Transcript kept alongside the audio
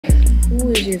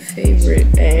Who is your favorite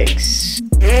ex?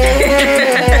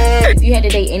 If you had to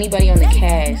date anybody on the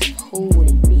cast, who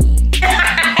would it be?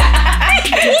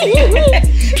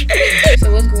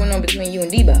 So what's going on between you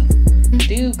and Debo?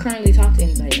 Do you currently talk to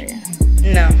anybody right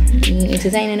now? No. You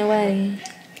entertaining away?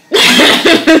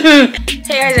 Hey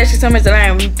guys, Ashley Summers, and I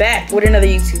am back with another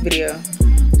YouTube video.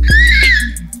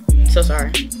 So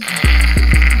sorry.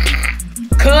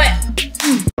 Cut!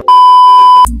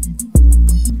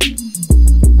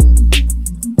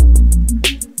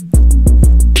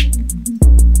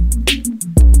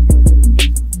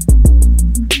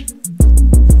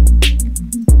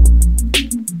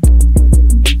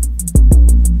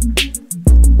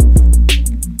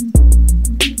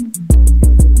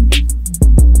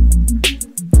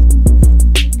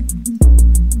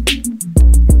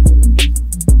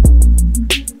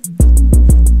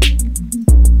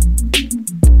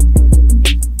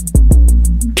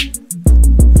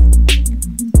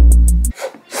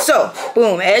 So,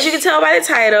 boom, as you can tell by the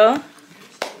title,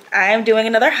 I am doing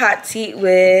another hot seat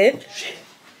with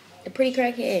The pretty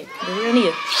crackhead. The real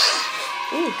Nia.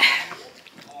 Ooh.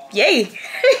 Yay.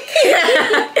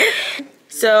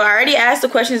 So I already asked the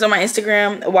questions on my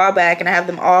Instagram a while back, and I have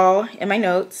them all in my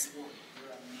notes.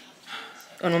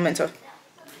 Un momento.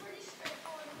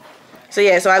 So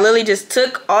yeah, so I literally just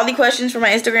took all the questions from my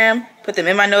Instagram, put them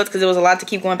in my notes because it was a lot to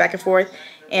keep going back and forth.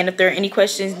 And if there are any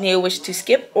questions Nia wished to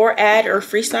skip or add or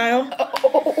freestyle,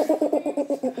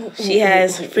 she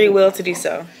has free will to do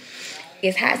so.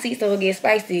 It's hot seat, so it'll get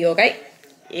spicy, okay?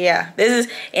 Yeah, this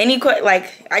is any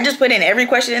like I just put in every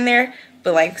question in there,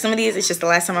 but like some of these, it's just the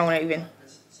last time I want to even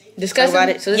discuss about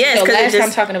it. it. So this Yes, is the last just,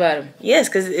 time talking about him. Yes,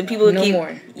 because people No keep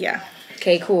more. Yeah.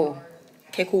 Okay, cool.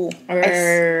 Okay, cool.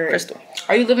 Crystal.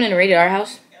 Are you living in a rated R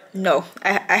house? No,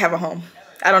 I have a home.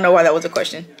 I don't know why that was a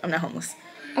question. I'm not homeless.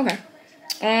 Okay.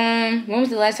 When was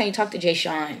the last time you talked to Jay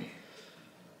Sean?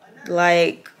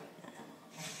 Like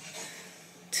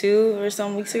 2 or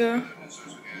some weeks ago.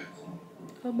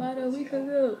 About a week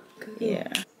ago. Yeah.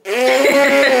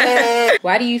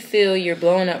 Why do you feel you're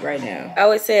blowing up right now? I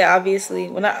would say obviously,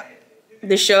 well, not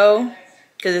the show,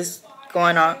 because it's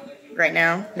going on right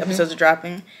now. The episodes are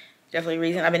dropping. Definitely a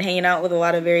reason. I've been hanging out with a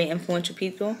lot of very influential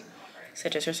people,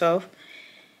 such as herself.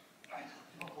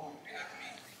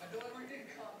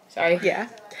 Sorry. Yeah.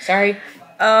 Sorry.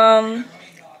 And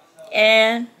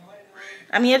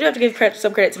I mean, I do have to give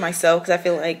some credit to myself because I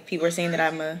feel like people are saying that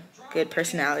I'm a good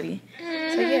personality.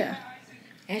 So yeah.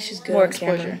 And she's good More on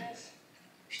exposure. camera.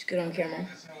 She's good on camera.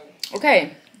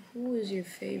 Okay. Who is your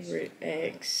favorite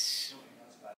ex?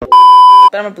 But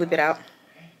I'm gonna bleep it out.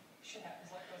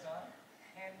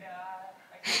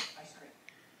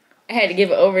 I had to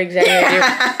give an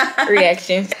over-exaggerated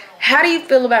reaction. How do you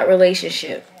feel about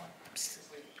relationships?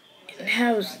 And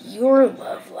how's your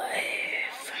love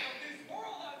life?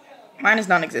 Mine is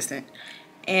non-existent.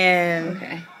 And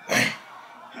Okay.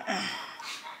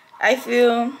 I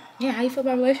feel... Yeah, how you feel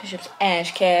about relationships?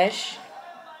 Ash Cash.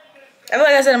 I feel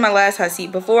like I said in my last hot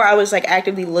seat, before I was like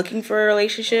actively looking for a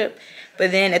relationship.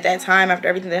 But then at that time, after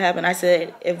everything that happened, I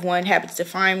said if one happens to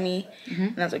find me,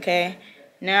 then that's okay.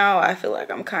 Now I feel like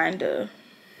I'm kind of...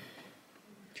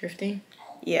 Drifting?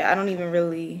 Yeah, I don't even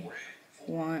really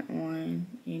want one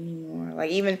anymore.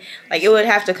 Like even, like it would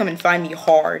have to come and find me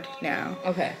hard now.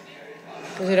 Okay.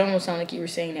 Because it almost sounded like you were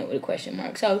saying that with a question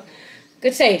mark. So,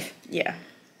 good save. Yeah.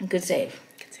 Good save.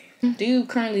 Good save. Do you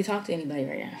currently talk to anybody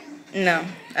right now? No,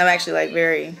 I'm actually like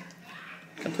very,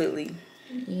 completely.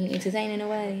 You entertaining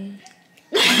away?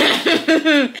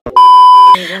 I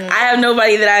have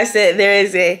nobody that I said there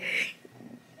is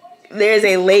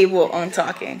a label on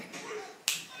talking.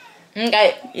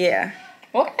 Okay. Yeah.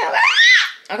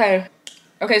 Okay.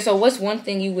 Okay, so what's one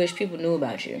thing you wish people knew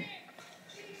about you?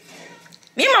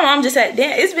 Me and my mom just had,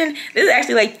 damn, this is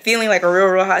actually like feeling like a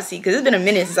real hot seat because it's been a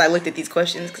minute since I looked at these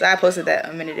questions because I posted that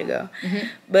a minute ago.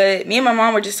 But me and my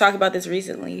mom were just talking about this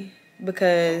recently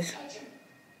because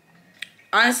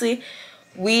honestly,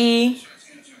 me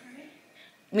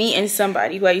and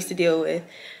somebody who I used to deal with,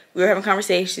 we were having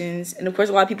conversations, and of course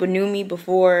a lot of people knew me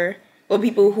before, well,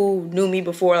 people who knew me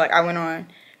before, like I went on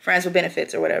Friends with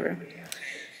Benefits or whatever.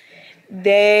 But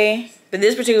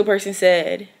this particular person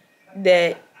said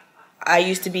that I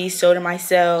used to be so to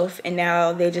myself, and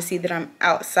now they just see that I'm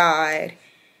outside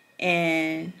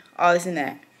and all this and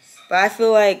that. But I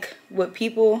feel like what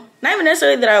people, not even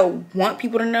necessarily that I want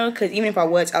people to know, because even if I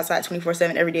was outside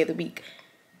 24/7 every day of the week,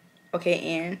 okay,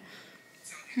 and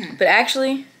but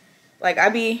actually, like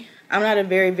I'm not a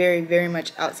very, very, very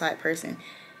much outside person,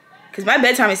 because my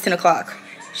bedtime is 10 o'clock.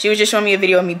 She was just showing me a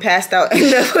video of me passed out in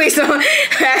the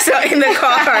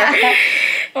car.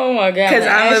 Oh my god!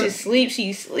 Because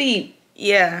she sleep.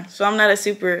 Yeah, so I'm not a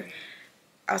super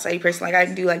outside person. Like, I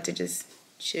do like to just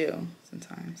chill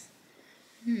sometimes.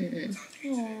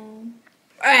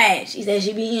 Alright, she said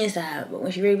she be inside, but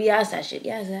when she really be outside, she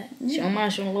be outside. She don't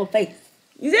mind showing a little face.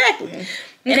 Exactly. And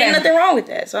ain't nothing wrong with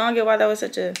that. So I don't get why that was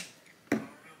such a...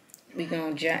 We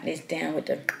gonna jot this down with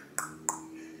the...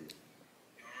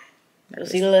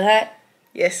 See the little hat?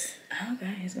 Yes.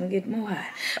 Okay, it's gonna get more hot.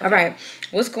 Alright,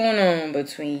 what's going on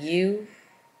between you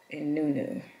and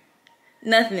Nunu?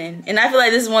 Nothing. And I feel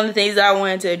like this is one of the things that I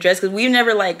wanted to address, because we've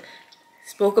never, like,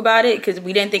 spoke about it, because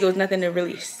we didn't think it was nothing to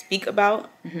really speak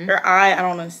about. Or I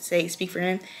don't want to say speak for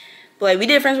him. But, like, we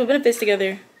did Friends with Benefits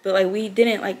together, but, like, we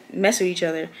didn't, like, mess with each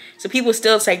other. So people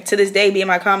still, like, to this day be in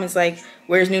my comments, like,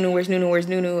 where's Nunu, where's Nunu, where's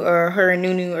Nunu, or her and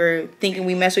Nunu, or thinking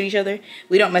we mess with each other.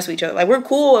 We don't mess with each other. Like, we're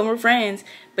cool and we're friends,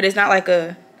 but it's not like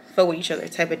a fuck with each other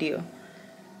type of deal.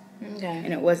 Okay.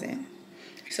 And it wasn't.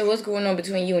 So what's going on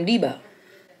between you and Debo?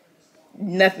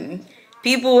 Nothing.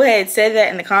 People had said that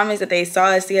in the comments, that they saw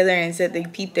us together and said they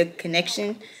peeped the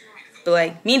connection. But,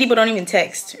 like, me and Debo don't even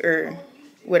text or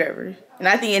whatever. And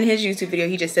I think in his YouTube video,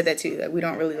 he just said that too. Like, we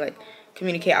don't really, like,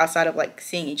 communicate outside of, like,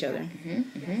 seeing each other.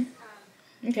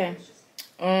 Okay.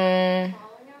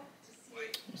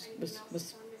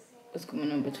 What's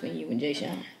going on between you and Jay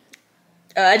Sean?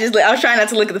 I was trying not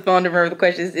to look at the phone to remember the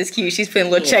questions. It's cute. She's putting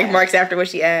little check marks after what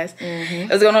she asked.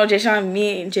 What's going on with Jay Sean?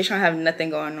 Me and Jay Sean have nothing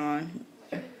going on.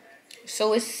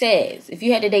 So it says, if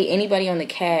you had to date anybody on the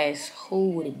cast, who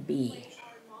would it be?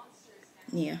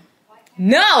 Yeah.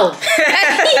 No!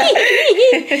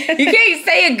 You can't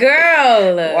say a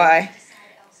girl. Why?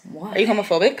 Why? Are you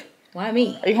homophobic? Why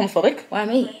me? Are you homophobic? Why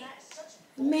me?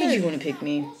 What made you want to pick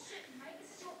me?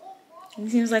 He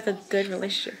seems like a good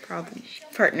relationship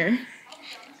partner.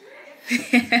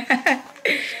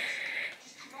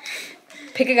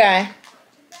 Pick a guy.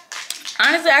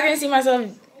 Honestly, I can see myself,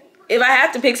 if I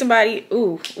have to pick somebody,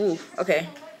 okay.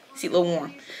 See, a little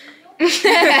warm. This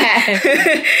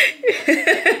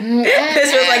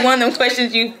was like one of them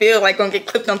questions you feel like gonna get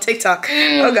clipped on TikTok.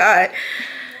 Oh God.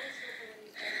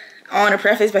 I want to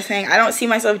preface by saying I don't see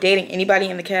myself dating anybody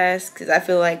in the cast, because I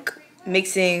feel like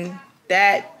mixing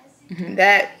that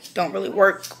don't really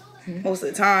work most of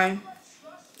the time.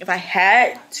 If I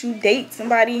had to date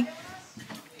somebody,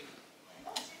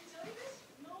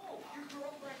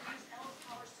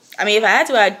 I mean, if I had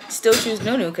to, I'd still choose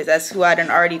Nunu, because that's who I done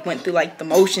already went through, like, the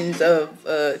motions of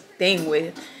a thing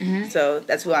with. So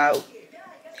that's who I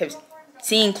have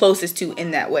seen closest to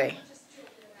in that way.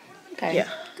 Okay. Yeah.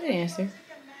 Good answer.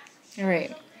 All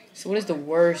right. So what do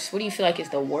you feel like is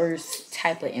the worst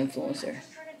type of influencer?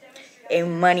 A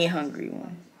money hungry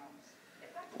one.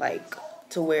 Like,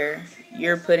 to where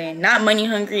you're putting, not money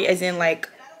hungry as in, like,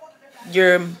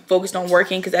 you're focused on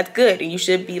working, because that's good and you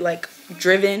should be, like,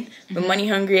 driven, but money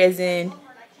hungry as in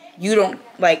you don't,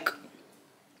 like,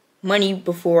 money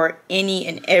before any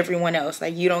and everyone else.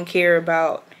 Like, you don't care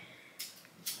about,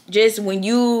 just when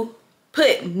you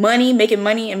put money, making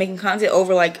money and making content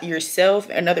over, like, yourself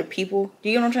and other people. Do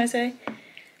you know what I'm trying to say?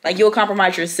 Like, you'll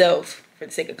compromise yourself for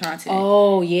the sake of content.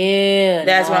 Oh yeah,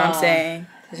 that's what I'm saying.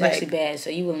 It's like, actually bad. So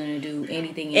you willing to do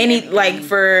anything? Like,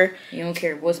 for, you don't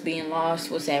care what's being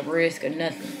lost, what's at risk, or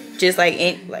nothing. Just like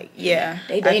yeah,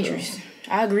 they dangerous.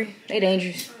 I agree. They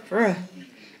dangerous for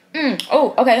real.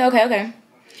 Oh, okay.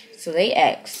 So they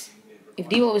asked, if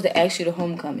Debo was to ask you to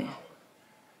homecoming,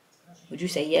 would you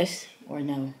say yes or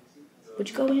no? Would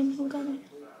you go with him homecoming?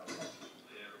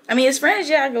 I mean, as friends,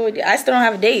 yeah, I go with you. I still don't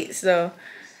have a date, so.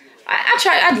 I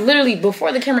tried. I literally,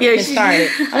 before the camera even started,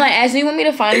 I'm like, Ashley, you want me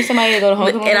to find you somebody to go to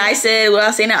homecoming? And I said, well,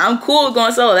 I say now, I'm cool with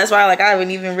going solo. That's why, like, I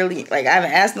haven't even really, like, I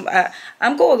haven't asked them.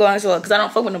 I'm cool with going solo because I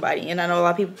don't fuck with nobody. And I know a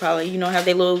lot of people probably, you know, have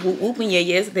their little whooping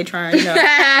yeah-yeahs that they trying, you know,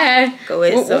 go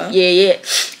with. So. Yeah.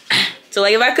 So,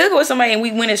 like, if I could go with somebody and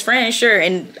we went as friends, sure.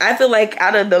 And I feel like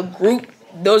out of the group,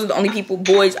 those are the only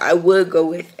boys I would go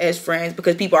with as friends,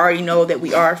 because people already know that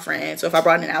we are friends. So if I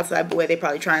brought in an outside boy, they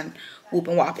probably try and whoop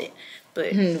and whop it.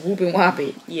 But whoop and whop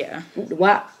it. Yeah. Whoop the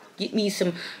whop. Get me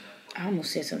some. I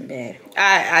almost said something bad.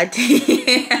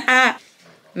 I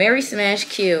Marry, smash,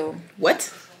 kill.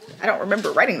 What? I don't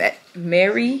remember writing that.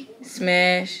 Marry,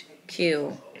 smash,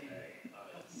 kill.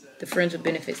 The Friends with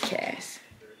Benefits cast.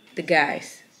 The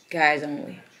guys. Guys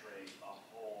only.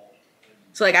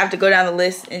 So, like, I have to go down the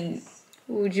list and...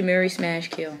 Who would you marry, smash,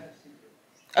 kill?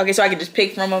 Okay, so I can just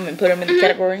pick from them and put them in the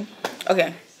category?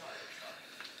 Okay.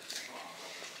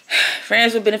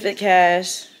 Friends with Benefit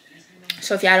cast.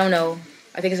 So if y'all don't know,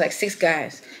 I think it's like 6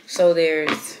 guys. So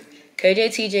there's KJ,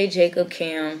 TJ, Jacob,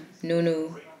 Cam,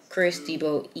 Nunu, Chris,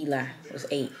 Debo, Eli. It was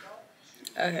 8.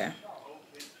 Okay.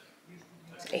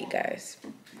 It's 8 guys.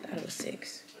 I thought it was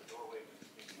 6.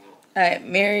 I'd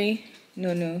marry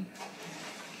Nunu.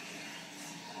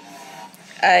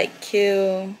 I'd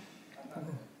kill.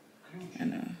 I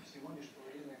know.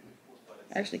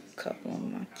 Actually, a couple of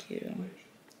them I kill.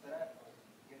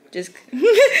 Just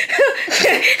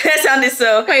that sounded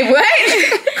so. Wait, what?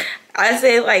 I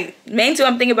say like main two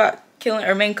I'm thinking about killing,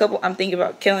 or main couple I'm thinking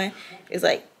about killing is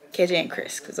like KJ and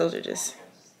Chris, because those are just.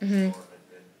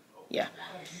 Yeah.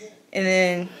 And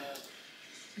then.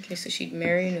 Okay, so she'd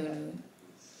marry Nunu.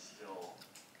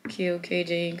 Kill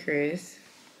KJ and Chris.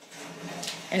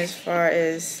 And as far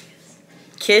as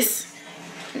kiss,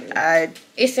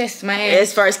 it says smash.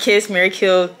 As far as kiss, marry,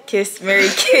 kill, kiss, marry,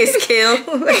 kiss, kill.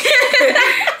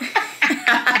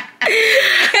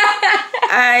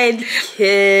 I'd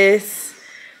kiss.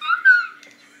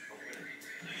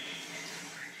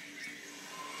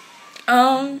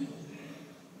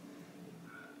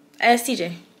 Ask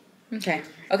TJ. Okay.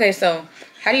 Okay, so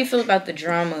how do you feel about the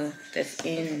drama that's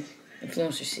in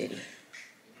Influencer City?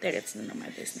 That gets none of my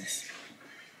business.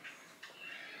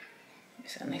 It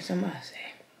sounds like somebody say.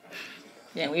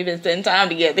 Yeah, we've been spending time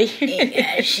together. Ain't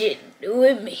got shit to do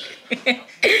with me.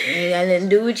 Ain't got nothing to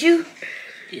do with you.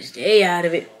 Just stay out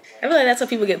of it. I feel like that's how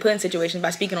people get put in situations,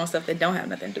 by speaking on stuff that don't have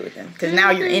nothing to do with them. Because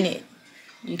now you're in it.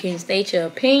 You can't state your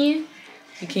opinion.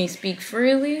 You can't speak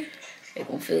freely. They're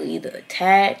going to feel either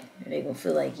attacked, or they're going to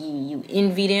feel like you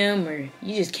envy them, or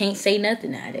you just can't say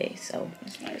nothing nowadays. So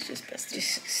it's just best to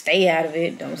just stay out of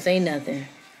it. Don't say nothing.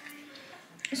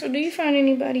 So do you find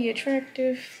anybody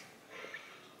attractive?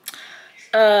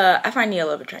 I find Nia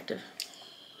Love attractive.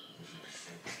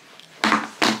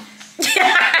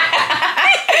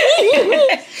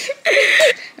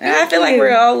 I feel like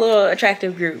we're all a little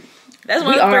attractive group. That's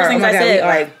one of the first things I said.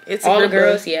 Like, it's all a the group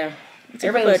girls, of, yeah. It's a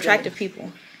group of attractive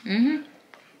people.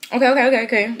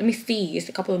 Okay. Let me see. It's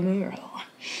a couple of more.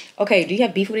 Okay, do you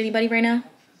have beef with anybody right now?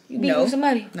 You beef with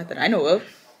somebody? Not that I know of.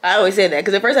 I always say that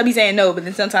because at first I be saying no, but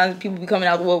then sometimes people be coming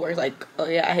out the woodwork like, oh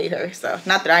yeah, I hate her. So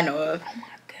not that I know of. Oh my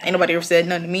God. Ain't nobody ever said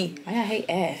nothing to me. I hate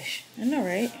Ash. I know,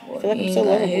 right? Well, I feel like I'm so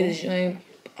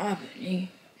lovable.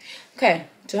 Okay,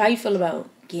 so how you feel about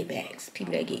get backs?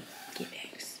 People that get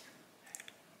backs.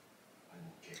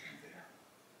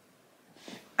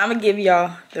 I'm gonna give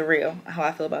y'all the real how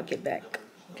I feel about get back.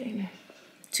 Okay.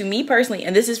 To me personally,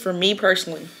 and this is for me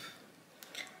personally,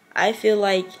 I feel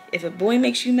like if a boy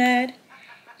makes you mad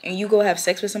and you go have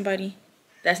sex with somebody,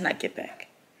 that's not get back.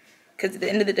 Because at the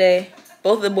end of the day,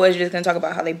 both of the boys are just going to talk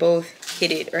about how they both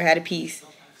hit it or had a piece.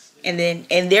 And then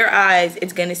in their eyes,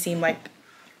 it's going to seem like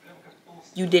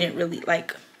you didn't really,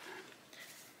 like,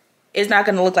 it's not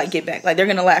going to look like get back. Like, they're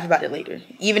going to laugh about it later.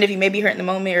 Even if you may be hurt in the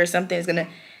moment or something,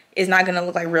 it's not going to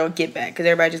look like real get back. Because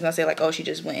everybody's just going to say, like, oh, she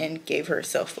just went and gave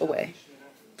herself away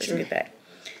for some get back.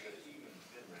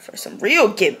 For some real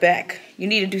get back, you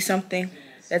need to do something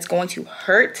that's going to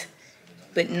hurt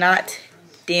but not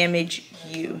damage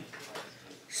you.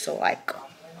 So like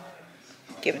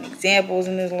giving examples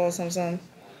in this little something.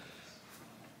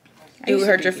 Dude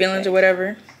hurt your feelings or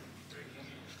whatever.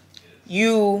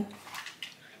 You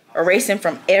erasing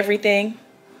from everything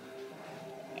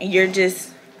and you're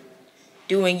just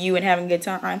doing you and having a good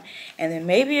time. And then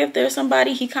maybe if there's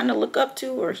somebody he kind of look up to,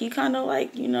 or he kind of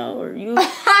like, you know, or you.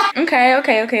 Okay. I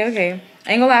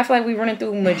ain't gonna lie, I feel like we running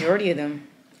through majority of them.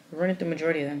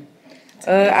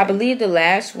 I believe the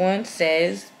last one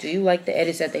says, do you like the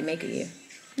edits that they make of you?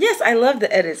 Yes, I love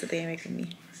the edits that they make of me.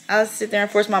 I'll sit there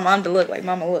and force my mom to look like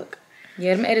mama look.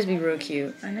 Yeah, them edits be real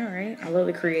cute. I know, right? I love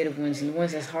the creative ones and the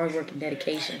ones that's hard work and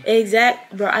dedication.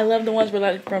 Exact, bro. I love the ones where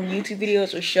like from YouTube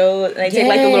videos or shows. And they take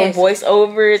like the little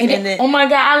voiceovers and then oh my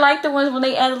God, I like the ones when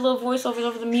they add the little voiceovers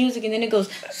over the music and then it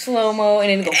goes slow mo and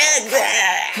then it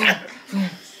goes.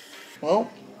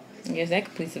 Well, I guess that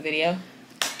completes the video.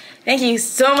 Thank you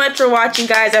so much for watching,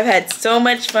 guys. I've had so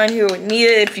much fun here with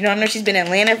Nia. If you don't know, she's been in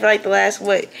Atlanta for like the last,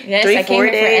 what,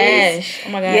 3-4 days?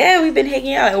 Oh my God. Yeah, we've been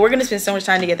hanging out. And we're going to spend so much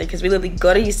time together because we literally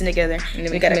go to Houston together. And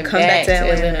then we got to come back to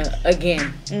Atlanta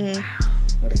again.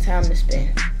 What a time to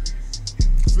spend.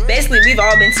 Basically, we've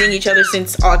all been seeing each other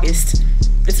since August.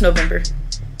 It's November.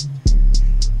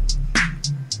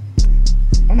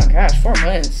 Oh my gosh, 4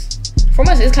 months. 4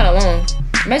 months is kind of long.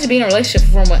 Imagine being in a relationship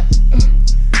for 4 months.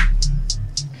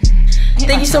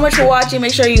 Thank you so much for watching.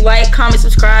 Make sure you like, comment,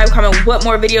 subscribe, comment what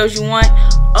more videos you want.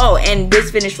 Oh, and this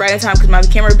finished right on time because my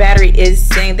camera battery is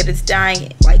saying that it's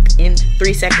dying like in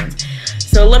 3 seconds.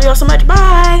 So love you all so much.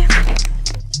 Bye.